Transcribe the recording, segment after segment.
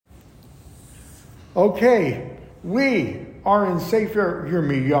Okay, we are in Sefer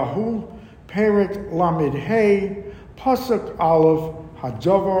Yirmiyahu, Perek Lamed Hey, Pasuk Aleph,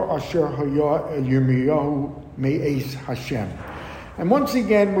 Hadavar Asher Haya El Yirmiyahu Me'es Hashem. And once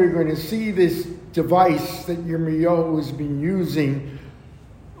again, we're going to see this device that Yirmiyahu has been using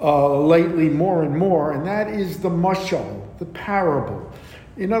lately more and more, and that is the mashal, the parable.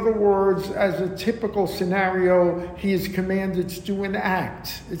 In other words, as a typical scenario, he is commanded to do an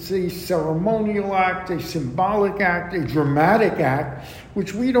act. It's a ceremonial act, a symbolic act, a dramatic act,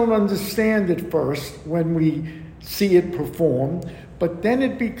 which we don't understand at first when we see it performed. But then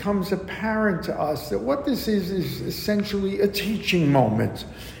it becomes apparent to us that what this is essentially a teaching moment.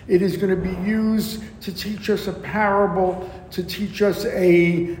 It is going to be used to teach us a parable, to teach us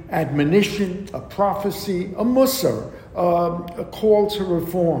a admonition, a prophecy, a musar, a call to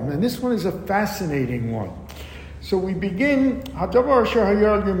reform. And this one is a fascinating one. So we begin, Hadavar Asher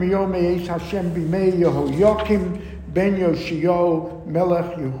Haya Yirmiyahu Me'es Hashem B'mei Yehoyakim Ben Yoshio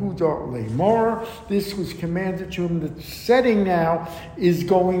Melech Yehuda Lemor. This was commanded to him. The setting now is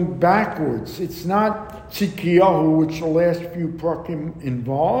going backwards. It's not Tzidkiyahu, which the last few prakim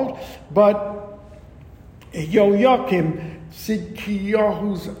involved, but Yoyakim,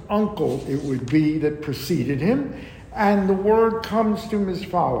 Tzidkiyahu's uncle, it would be, that preceded him. And the word comes to him as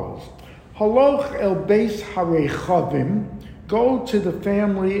follows. Haloch el beis harechavim, go to the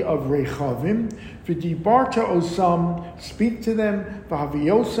family of Rechavim, v'dibarta osam, speak to them,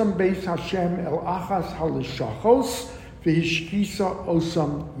 v'haviosam beis Hashem el achas halishachos, v'hishkisa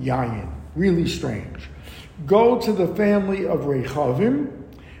osam yayin. Really strange. Go to the family of Rechavim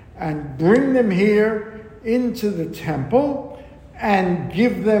and bring them here into the temple and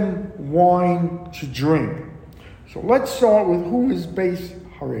give them wine to drink. So let's start with who is Beis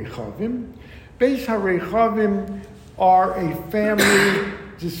Harechavim. Beis Harechavim are a family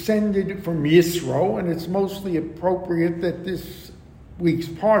descended from Yisro, and it's mostly appropriate that this week's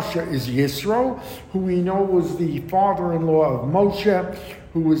Parsha is Yisro, who we know was the father-in-law of Moshe,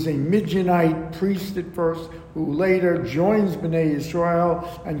 who was a Midianite priest at first, who later joins Bnei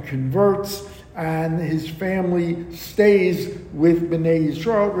Yisrael and converts, and his family stays with Bnei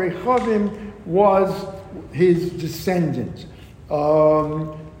Yisrael. Rechavim was his descendant.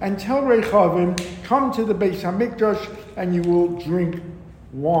 And tell Rechavim, come to the Beis HaMikdash and you will drink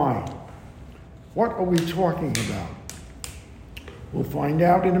wine. What are we talking about? We'll find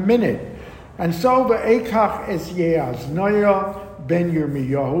out in a minute. And so v'ekach es Yeaznaya ben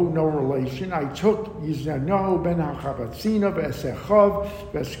Yirmiyahu, no relation. I took Yeaznyahu ben HaChavatzina v'esechav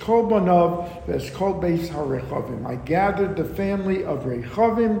v'eskol banav v'eskol Beis HaRechavim. I gathered the family of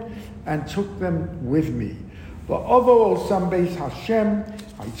Rechavim and took them with me. V'avo osam Beis Hashem,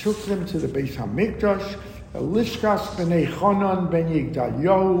 I took them to the Beis HaMikdash, Lishkas b'nei Chanan ben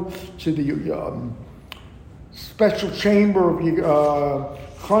Yigdalyahu, to the special chamber of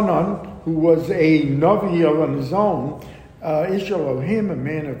Chanan, who was a Navi on his own, Ish Elohim, a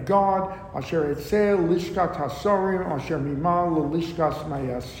man of God, Asher Etzel, Lishkat Hasorim, Asher Mimal, Lishkas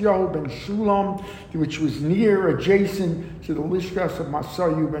Mayasyo ben Shulam, which was near, adjacent to the Lishkas of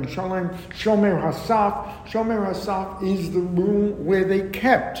Masayu ben Shalem, Shomer Hasaf. Shomer Hasaf is the room where they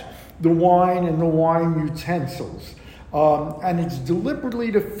kept the wine and the wine utensils. And it's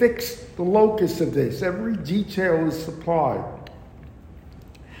deliberately to fix the locus of this. Every detail is supplied.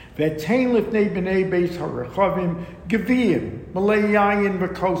 V'etein lifnei b'nei Beis HaRechavim geviyim malei yayin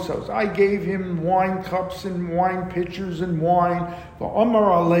v'kosos. I gave him wine cups and wine pitchers and wine.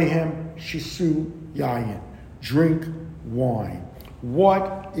 V'omar aleihem shisu yayin. Drink wine.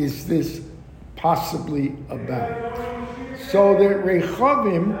 What is this possibly about? So that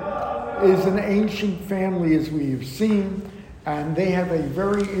Rechavim is an ancient family, as we have seen, and they have a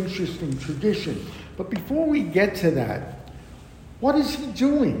very interesting tradition. But before we get to that, what is he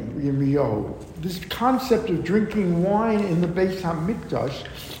doing, Yirmiyahu? This concept of drinking wine in the Beis HaMikdash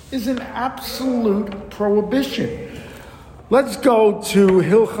is an absolute prohibition. Let's go to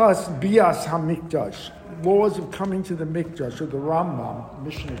Hilchas Bias HaMikdash, laws of coming to the Mikdash, of the Rambam,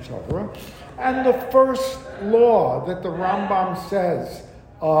 Mishnah Torah. And the first law that the Rambam says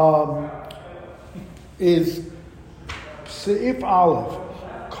is Seif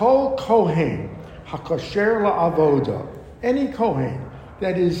Aleph, Kol Kohen HaKasher LaAvoda. Any Kohen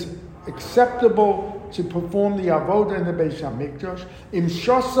that is acceptable to perform the avoda in the Beis HaMikdash, Im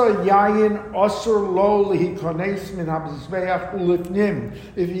Shosa Yayin Osur Lo Lihikones Min HaMizbeach Ulifnim.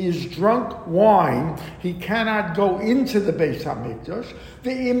 If he is drunk wine, he cannot go into the Beis HaMikdash.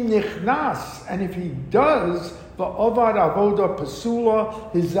 Ve'im Nichnas, and if he does, the Ovad Avoda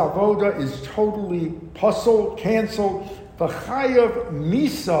Pasula, his avoda is totally puzzled, cancelled. V'chayav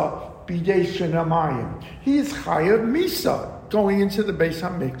Misa bidei shenamayim. He is chayav misa, going into the Beis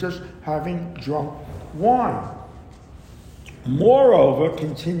HaMikdash having drunk wine. Moreover,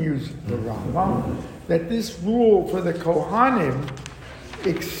 continues the Rambam, that this rule for the Kohanim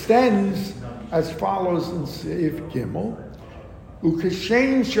extends as follows in Seif Gimel.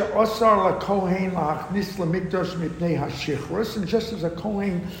 Ukeshein she'osar lakohen la'achnis lemikdash mipnei hashichros, and just as a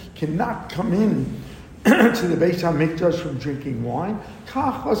kohen cannot come in to the Beis HaMikdash from drinking wine,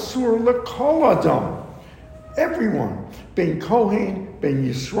 kach asur lekol adam, everyone, ben kohen, ben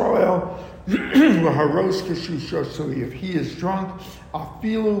Yisrael, laharos keshusha, so if he is drunk,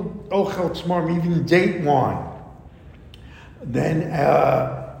 afilu ochel tzmar, even date wine, then,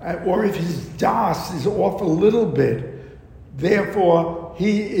 or if his das is off a little bit, therefore,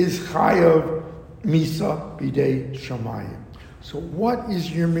 he is chayav misa bidei shamayim. So what is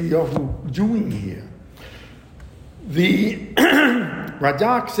Yirmiyahu doing here? The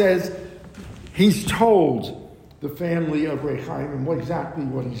Radak says he's told the family of Rechaim exactly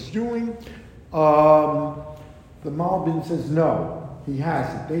what he's doing. The Malbim says no, he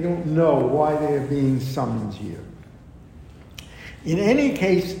hasn't. They don't know why they are being summoned here. In any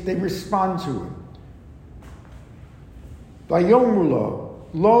case, they respond to him. Vayomru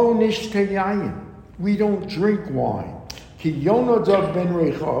lo nishteh yayin. We don't drink wine. Ki Yonadav ben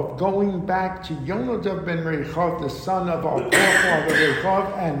Rechav, going back to Yonadav ben Rechav, the son of our forefather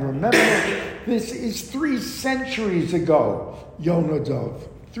Rechav, and remember, this is 3 centuries ago, Yonadav.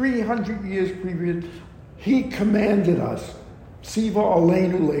 300 years previous, he commanded us, Siva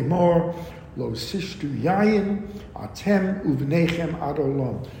aleinu lemor, lo sishtu yayin, atem uvnechem ad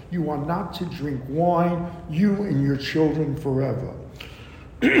olam. You are not to drink wine, you and your children forever.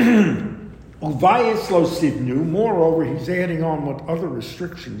 Uvayis lo sivnu, moreover, he's adding on what other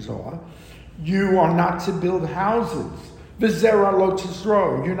restrictions are. You are not to build houses. V'zera lo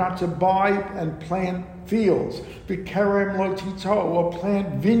tizro, you're not to buy and plant fields. V'kerem lo tito, or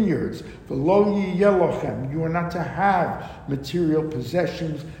plant vineyards. V'lo yiyelochem, you are not to have material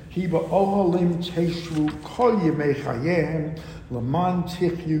possessions. Hiba ohalim teshru kol yemei chayehem, laman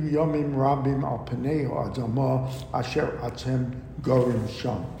tichyu yomim rabim al panei ha'adamah asher atem gorim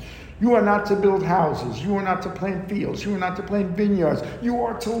sham. You are not to build houses. You are not to plant fields. You are not to plant vineyards. You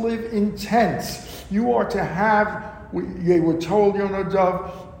are to live in tents. You are to have, they were told,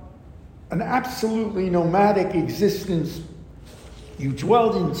 Yonadav, an absolutely nomadic existence. You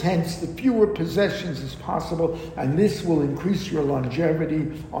dwelled in tents, the fewer possessions as possible, and this will increase your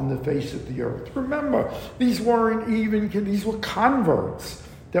longevity on the face of the earth. Remember, these were converts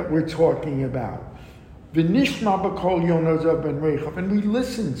that we're talking about. V'nishma b'kol Yonadav ben Rechav, and we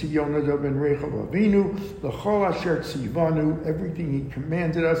listen to Yonadav ben Rechav Avinu, l'chol asher tzivanu, everything he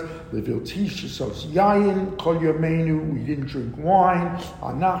commanded us. Leviltish sos yayin kol yameinu, we didn't drink wine.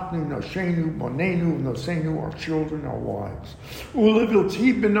 Anachnu noshenu bonenu nosenu, our children, our wives.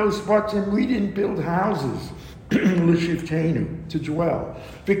 Ulevilti benos batim, we didn't build houses. L'shivtenu, to dwell.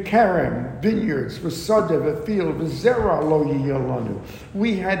 V'kerem, vineyards, v'sadeh, a field, v'zera lo yiyalanu.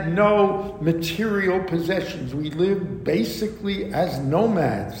 We had no material possessions. We lived basically as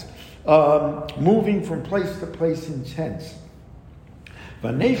nomads, moving from place to place in tents.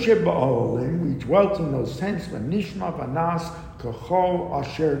 V'neshe ba'olim, we dwelt in those tents. V'nishma v'nas kachol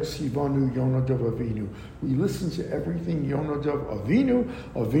asher tzivanu Yonadav Avinu. We listened to everything Yonadav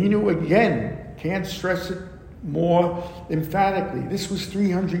Avinu again, can't stress it more emphatically. This was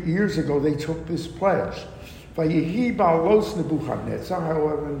 300 years ago they took this pledge. Vayehi ba'alos Nebuchadnezzar,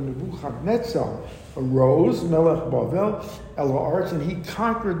 however, Nebuchadnezzar arose, Melech Bavel, el-ha'aretz, and he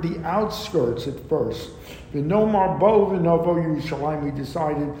conquered the outskirts at first. V'nomar bo v'novo Yerushalayim, we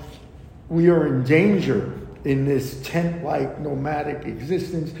decided we are in danger in this tent-like nomadic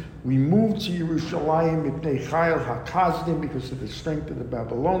existence. We moved to Yerushalayim mipnei chayil hakazdim, because of the strength of the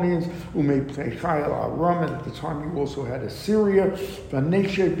Babylonians. Umepnei chayil aram, and at the time you also had Assyria.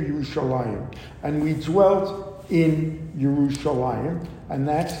 V'neshe b'Yerushalayim, and we dwelt in Yerushalayim, and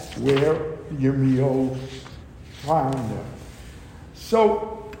that's where Yirmiyahu found them.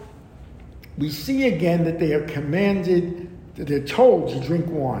 So we see again that they are commanded, that they're told to drink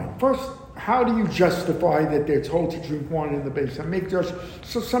wine. First, how do you justify that they're told to drink wine in the Beis HaMikdash?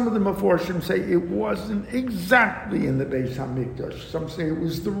 So some of the Meforshim say it wasn't exactly in the Beis HaMikdash. Some say it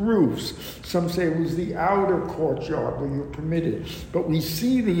was the roofs. Some say it was the outer courtyard where you're permitted. But we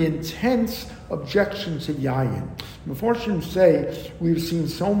see the intense objection to Yayin. Meforshim say we've seen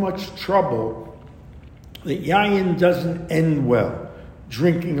so much trouble that Yayin doesn't end well,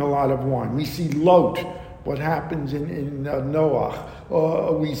 drinking a lot of wine. We see Lot, what happens in Noach.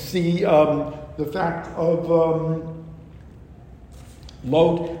 We see the fact of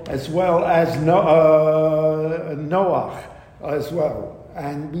Lot, as well as Noach as well.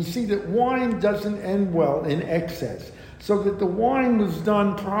 And we see that wine doesn't end well in excess. So that the wine was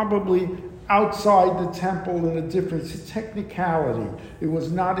done probably outside the temple in a different technicality. It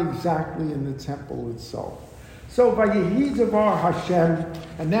was not exactly in the temple itself. So Vayehi Davar Hashem,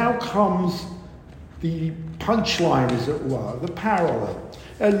 and now comes the punchline, as it were, the parallel.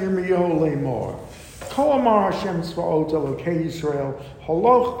 El Yirmiyahu Lemor. Ko Amar Hashem Tzvaot Elokei Yisrael,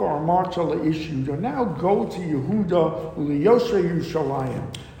 Haloch v'amarta le'ishuda. Now go to Yehuda u'liyoshe Yerushalayim.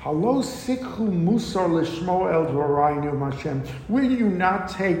 Halo sikhu musar l'shmo el dvaraynu Hashem. Will you not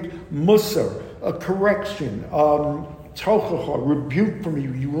take musar, a correction, tochacha, rebuke from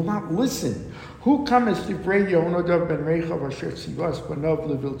you? You will not listen. Who comes divrei Yehonadav ben Rechav asher tzivas banav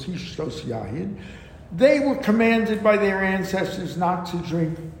leviltish tos yahin? They were commanded by their ancestors not to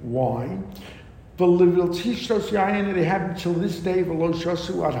drink wine. They have until this day.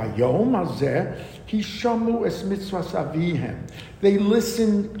 They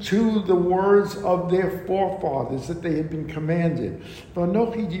listened to the words of their forefathers that they had been commanded.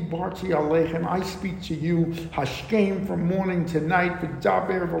 I speak to you, Hashkem, from morning to night, and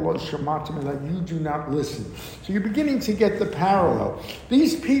that you do not listen. So you're beginning to get the parallel.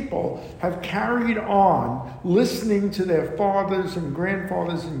 These people have carried on listening to their fathers and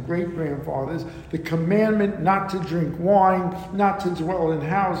grandfathers and great-grandfathers, the commandment not to drink wine, not to dwell in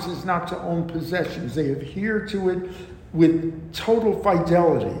houses, not to own possessions. They adhere to it with total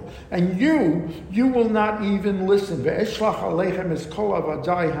fidelity. And you will not even listen. I have sent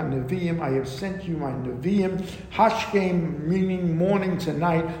you my Nevi'im, Hashkem, meaning morning to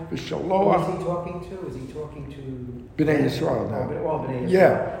night. Who is he talking to? Is he talking to Bnei Yisrael now? Bnei Yisrael.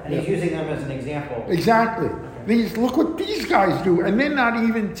 Yeah. And he's using them as an example. Exactly. Look what these guys do. And they're not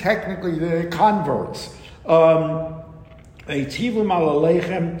even technically, they're converts. You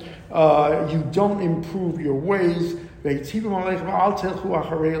don't improve your ways. We might tell you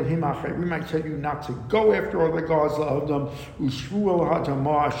not to go after other gods,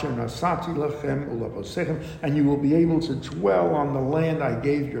 and you will be able to dwell on the land I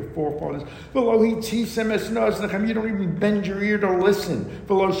gave your forefathers. You don't even bend your ear to listen.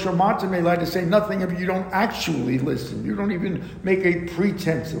 To say nothing of you don't actually listen. You don't even make a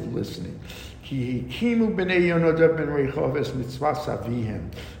pretense of listening. They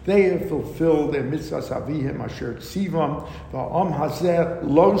have fulfilled their mitzvahs avihim asher tzivam va'am hazeh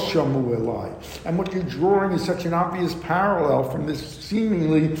lo shamu elai. And what you're drawing is such an obvious parallel from this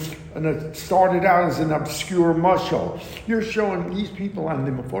seemingly, and it started out as an obscure mashal. You're showing these people, and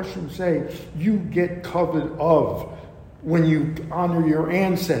the Mefarshim say, you get covered of when you honor your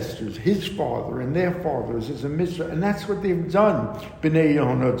ancestors, his father and their fathers as a mitzvah, and that's what they've done, Bnei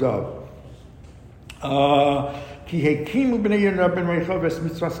Yehonadav.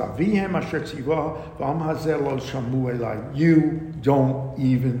 You don't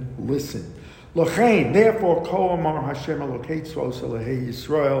even listen. Therefore, Ko Amar Hashem Elokei Tzvaos Elokei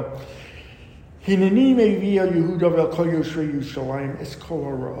Yisrael, I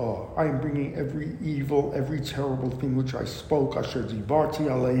am bringing every evil, every terrible thing which I spoke. Asher dibarti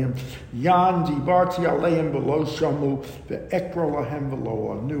aleim, yan dibarti aleim below shamu, the ekro lahem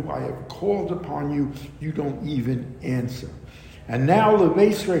below anu. I have called upon you, you don't even answer. And now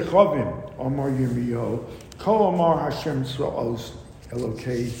lebeis rechavim, Amar Yirmiyahu, Ko Amar Hashem Tzvaos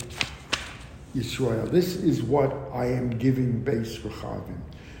Elokei Yisrael. This is what I am giving beis rechavim.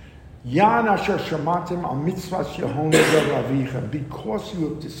 Yan asher shamatim al mitzvahs Yehonadav avicha, because you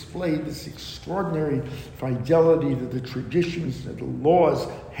have displayed this extraordinary fidelity to the traditions and the laws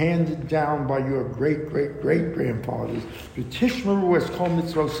handed down by your great-great-great-grandfathers. V'tishmeru es kol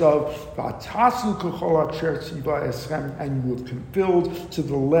mitzvosav, v'atasu k'chol asher tziva eschem, and you have fulfilled to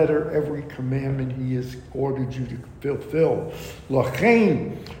the letter every commandment he has ordered you to fulfill.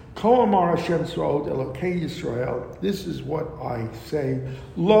 Lachein, Ko Amar Hashem Tzvaot Elokei Yisrael. This is what I say.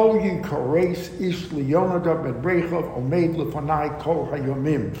 Lo yikares ish liyonadav ben Rechav omed lefanai kol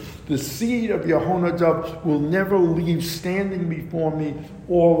hayomim. The seed of Yehonadav will never leave standing before me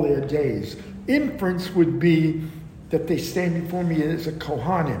all their days. Inference would be that they stand before me as a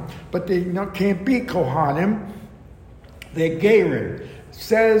Kohanim, but they can't be Kohanim. They're Gerim.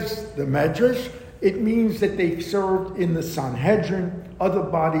 Says the Medrash, it means that they served in the Sanhedrin, other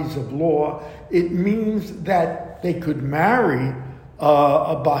bodies of law. It means that they could marry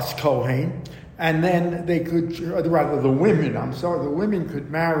a Bas Kohen, and then they could, the women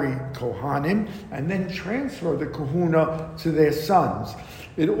could marry Kohanim, and then transfer the Kahuna to their sons.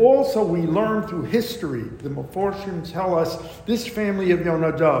 It also, we learn through history, the Meforshim tell us, this family of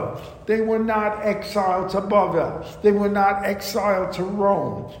Yonadav, they were not exiled to Babel. They were not exiled to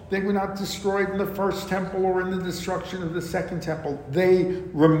Rome. They were not destroyed in the first temple or in the destruction of the second temple. They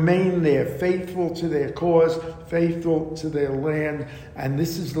remained there, faithful to their cause, faithful to their land, and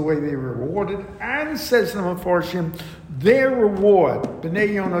this is the way they were rewarded. And, says the Meforshim, their reward, Bnei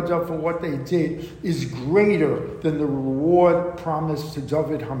Yonadav, for what they did, is greater than the reward promised to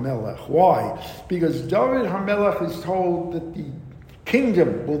David HaMelech. Why? Because David HaMelech is told that the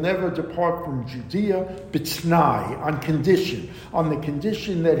kingdom will never depart from Judea, b'tnai, on the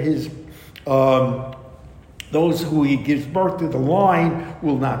condition that his those who he gives birth to the line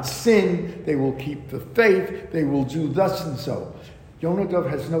will not sin, they will keep the faith, they will do thus and so. Yonadav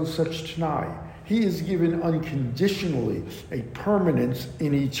has no such t'nai. He is given unconditionally a permanence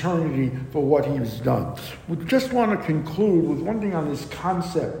in eternity for what he has done. We just want to conclude with one thing on this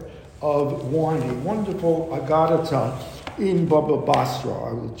concept of wine, a wonderful Agadata in Baba Basra.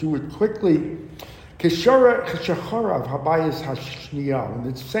 I will do it quickly. Keshacharav Habayis Hashniya,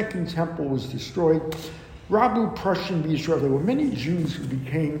 when the second temple was destroyed, Rabu Prussian B'Yisrael, there were many Jews who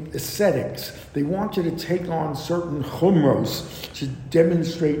became ascetics. They wanted to take on certain chumros to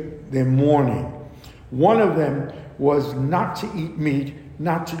demonstrate their mourning. One of them was not to eat meat,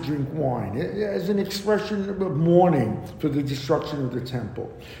 not to drink wine, as an expression of mourning for the destruction of the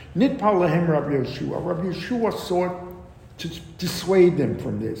temple. Nitpal lahem Rabbi Yeshua. Rabbi Yeshua sought to dissuade them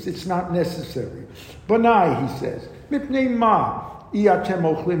from this. It's not necessary. Banai, he says, Mipnei ma iatem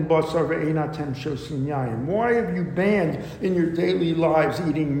ochlim basar ve'einatem shosin yayin. Why have you banned in your daily lives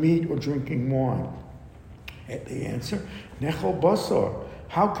eating meat or drinking wine? And they answer, Nechol basar.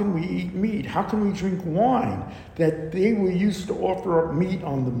 How can we eat meat? How can we drink wine? That they were used to offer up meat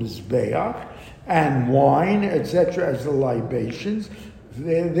on the Mizbeach and wine, etc., as the libations.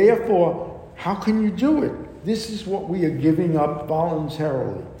 Therefore, how can you do it? This is what we are giving up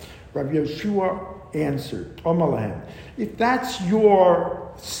voluntarily. Rabbi Yeshua answered, Omalahem, if that's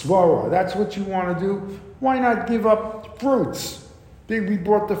your svara, that's what you want to do, why not give up fruits? We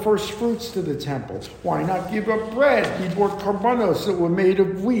brought the first fruits to the temple. Why not give up bread? We brought karbanos that were made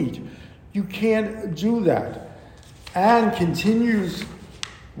of wheat. You can't do that. And continues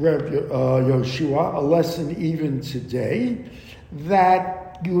Rabbi Yeshua, a lesson even today,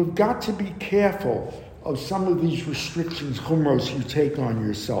 that you have got to be careful of some of these restrictions, chumros, you take on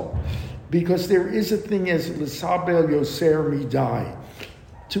yourself. Because there is a thing as l'sabel yoser midai,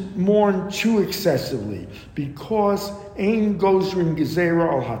 to mourn too excessively, because ein gozrin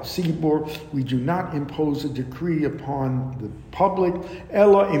gezerah al hatzibur, we do not impose a decree upon the public.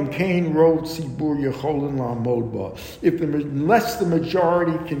 Ella imkain ro tzibur yecholin la'amod ba. Unless the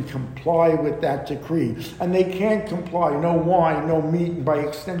majority can comply with that decree, and they can't comply, no wine, no meat, and by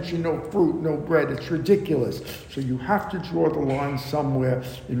extension, no fruit, no bread. It's ridiculous. So you have to draw the line somewhere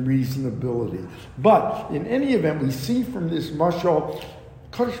in reasonability. But in any event, we see from this mashal,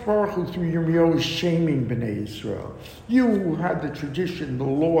 Kadosh Baruch Hu through Yirmiyahu is shaming Bnei Yisrael. You who had the tradition, the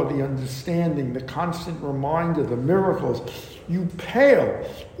law, the understanding, the constant reminder, the miracles, you pale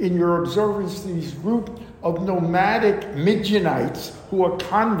in your observance to these group of nomadic Midianites who are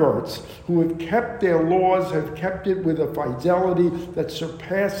converts, who have kept their laws, have kept it with a fidelity that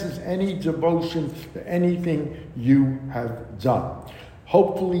surpasses any devotion to anything you have done.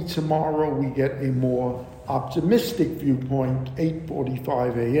 Hopefully tomorrow we get a more optimistic viewpoint,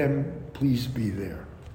 8:45 a.m. Please be there.